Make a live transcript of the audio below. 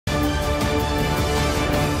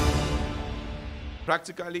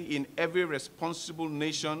Practically in every responsible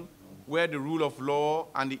nation where the rule of law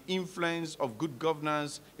and the influence of good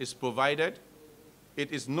governance is provided, it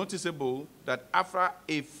is noticeable that after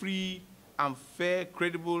a free and fair,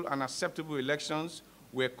 credible, and acceptable elections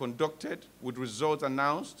were conducted with results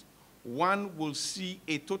announced, one will see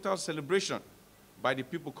a total celebration by the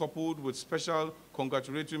people coupled with special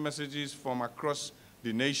congratulatory messages from across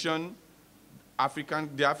the nation,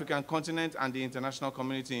 the African continent, and the international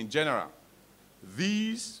community in general.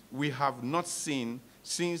 These we have not seen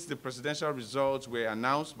since the presidential results were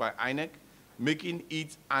announced by INEC, making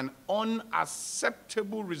it an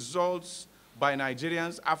unacceptable result by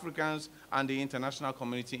Nigerians, Africans, and the international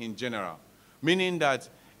community in general, meaning that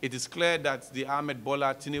it is clear that the Ahmed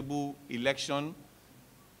Bola Tinubu election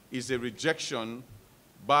is a rejection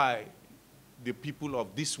by the people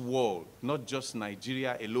of this world, not just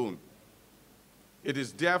Nigeria alone. It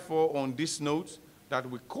is therefore on this note that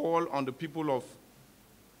we call on the people of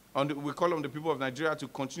Nigeria to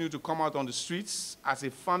continue to come out on the streets as a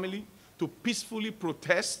family to peacefully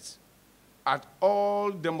protest at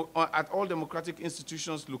all democratic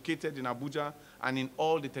institutions located in Abuja and in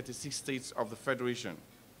all the 36 states of the Federation.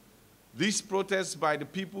 This protest by the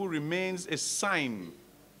people remains a sign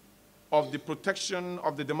of the protection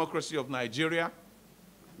of the democracy of Nigeria,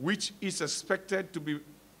 which is expected to be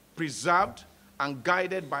preserved and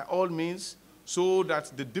guided by all means so that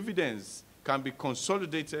the dividends can be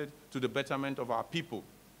consolidated to the betterment of our people.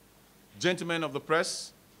 Gentlemen of the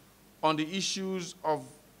press, on the issues of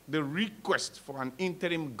the request for an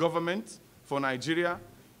interim government for Nigeria,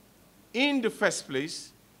 in the first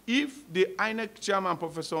place, if the INEC chairman,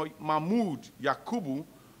 Professor Mahmood Yakubu,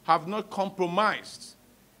 have not compromised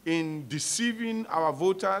in deceiving our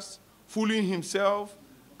voters, fooling himself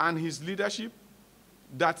and his leadership,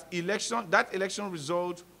 that election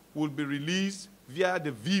result will be released via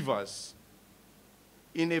the Vivas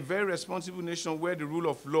in a very responsible nation where the rule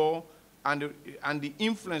of law and the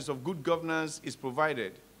influence of good governance is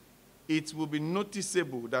provided. It will be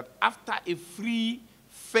noticeable that after a free,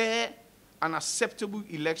 fair, and acceptable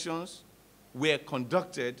elections were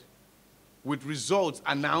conducted with results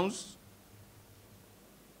announced,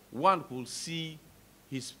 one will see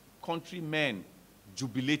his countrymen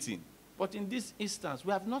jubilating. But in this instance,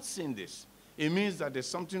 we have not seen this. It means that there's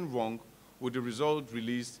something wrong with the result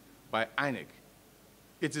released by INEC.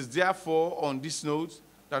 It is therefore on this note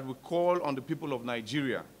that we call on the people of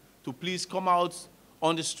Nigeria to please come out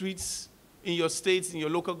on the streets in your states, in your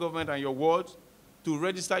local government, and your ward to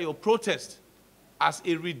register your protest as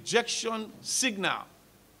a rejection signal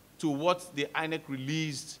to what the INEC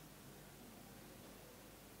released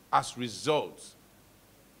as results.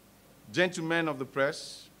 Gentlemen of the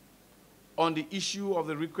press, on the issue of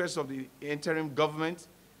the request of the interim government,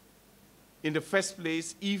 in the first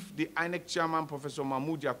place, if the INEC chairman, Professor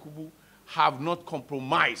Mahmood Yakubu, have not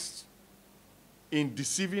compromised in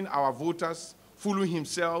deceiving our voters, fooling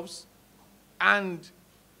himself and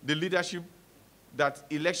the leadership, that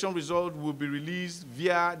election result will be released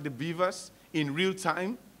via the beavers in real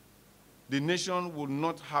time, the nation would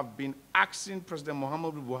not have been asking President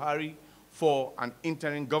Muhammadu Buhari for an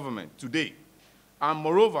interim government today. And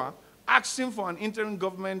moreover, asking for an interim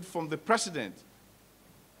government from the president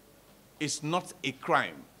is not a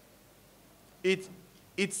crime.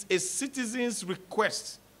 It's a citizen's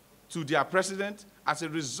request to their president as a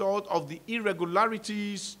result of the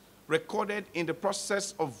irregularities recorded in the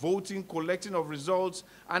process of voting, collecting of results,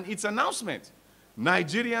 and its announcement.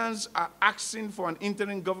 Nigerians are asking for an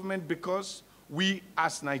interim government because we,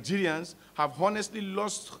 as Nigerians, have honestly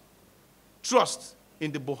lost trust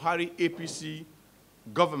in the Buhari APC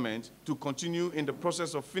government to continue in the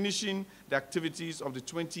process of finishing the activities of the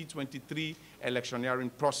 2023 electioneering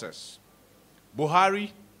process. Buhari,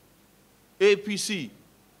 APC,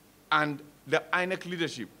 and the INEC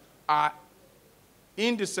leadership are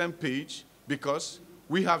in the same page because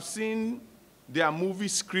we have seen their movie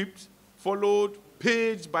script followed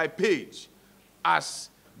page by page, as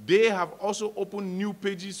they have also opened new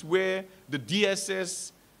pages where the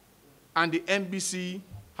DSS and the NBC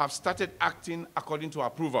have started acting according to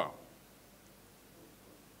approval.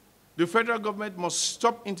 The federal government must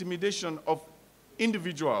stop intimidation of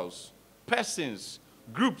individuals, persons,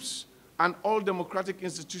 groups, and all democratic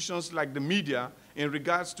institutions like the media in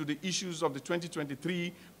regards to the issues of the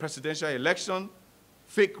 2023 presidential election,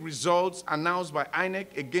 fake results announced by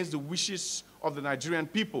INEC against the wishes of the Nigerian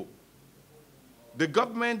people. The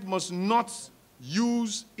government must not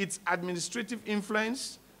use its administrative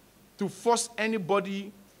influence to force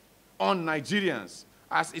anybody on Nigerians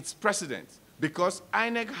as its president, because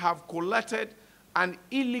INEC have collected an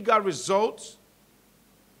illegal result,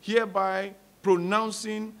 hereby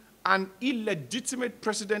pronouncing an illegitimate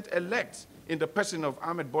president-elect in the person of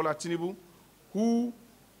Ahmed Bola Tinubu, who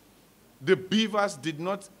the beavers did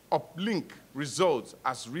not uplink results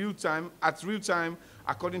at real time,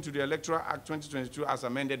 according to the Electoral Act 2022 as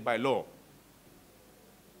amended by law.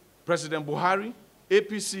 President Buhari,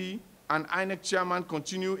 APC, and INEC chairman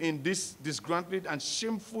continue in this disgruntled and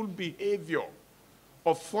shameful behavior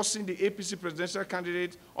of forcing the APC presidential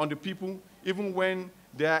candidate on the people, even when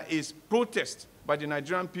there is protest by the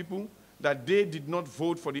Nigerian people that they did not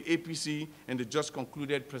vote for the APC in the just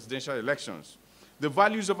concluded presidential elections. The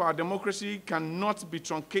values of our democracy cannot be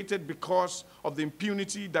truncated because of the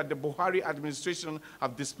impunity that the Buhari administration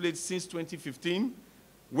have displayed since 2015,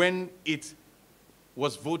 when it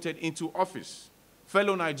was voted into office.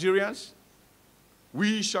 Fellow Nigerians,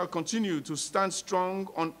 we shall continue to stand strong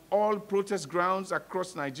on all protest grounds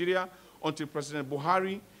across Nigeria until President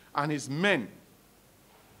Buhari and his men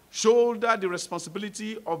shoulder the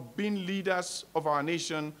responsibility of being leaders of our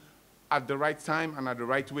nation at the right time and at the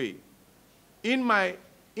right way. In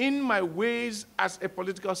my ways as a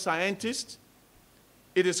political scientist,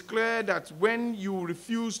 it is clear that when you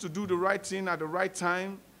refuse to do the right thing at the right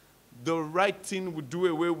time, the right thing will do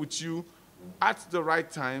away with you at the right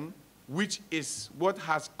time, which is what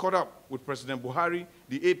has caught up with President Buhari,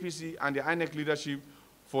 the APC, and the INEC leadership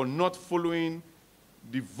for not following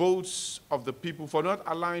the votes of the people, for not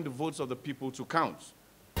allowing the votes of the people to count.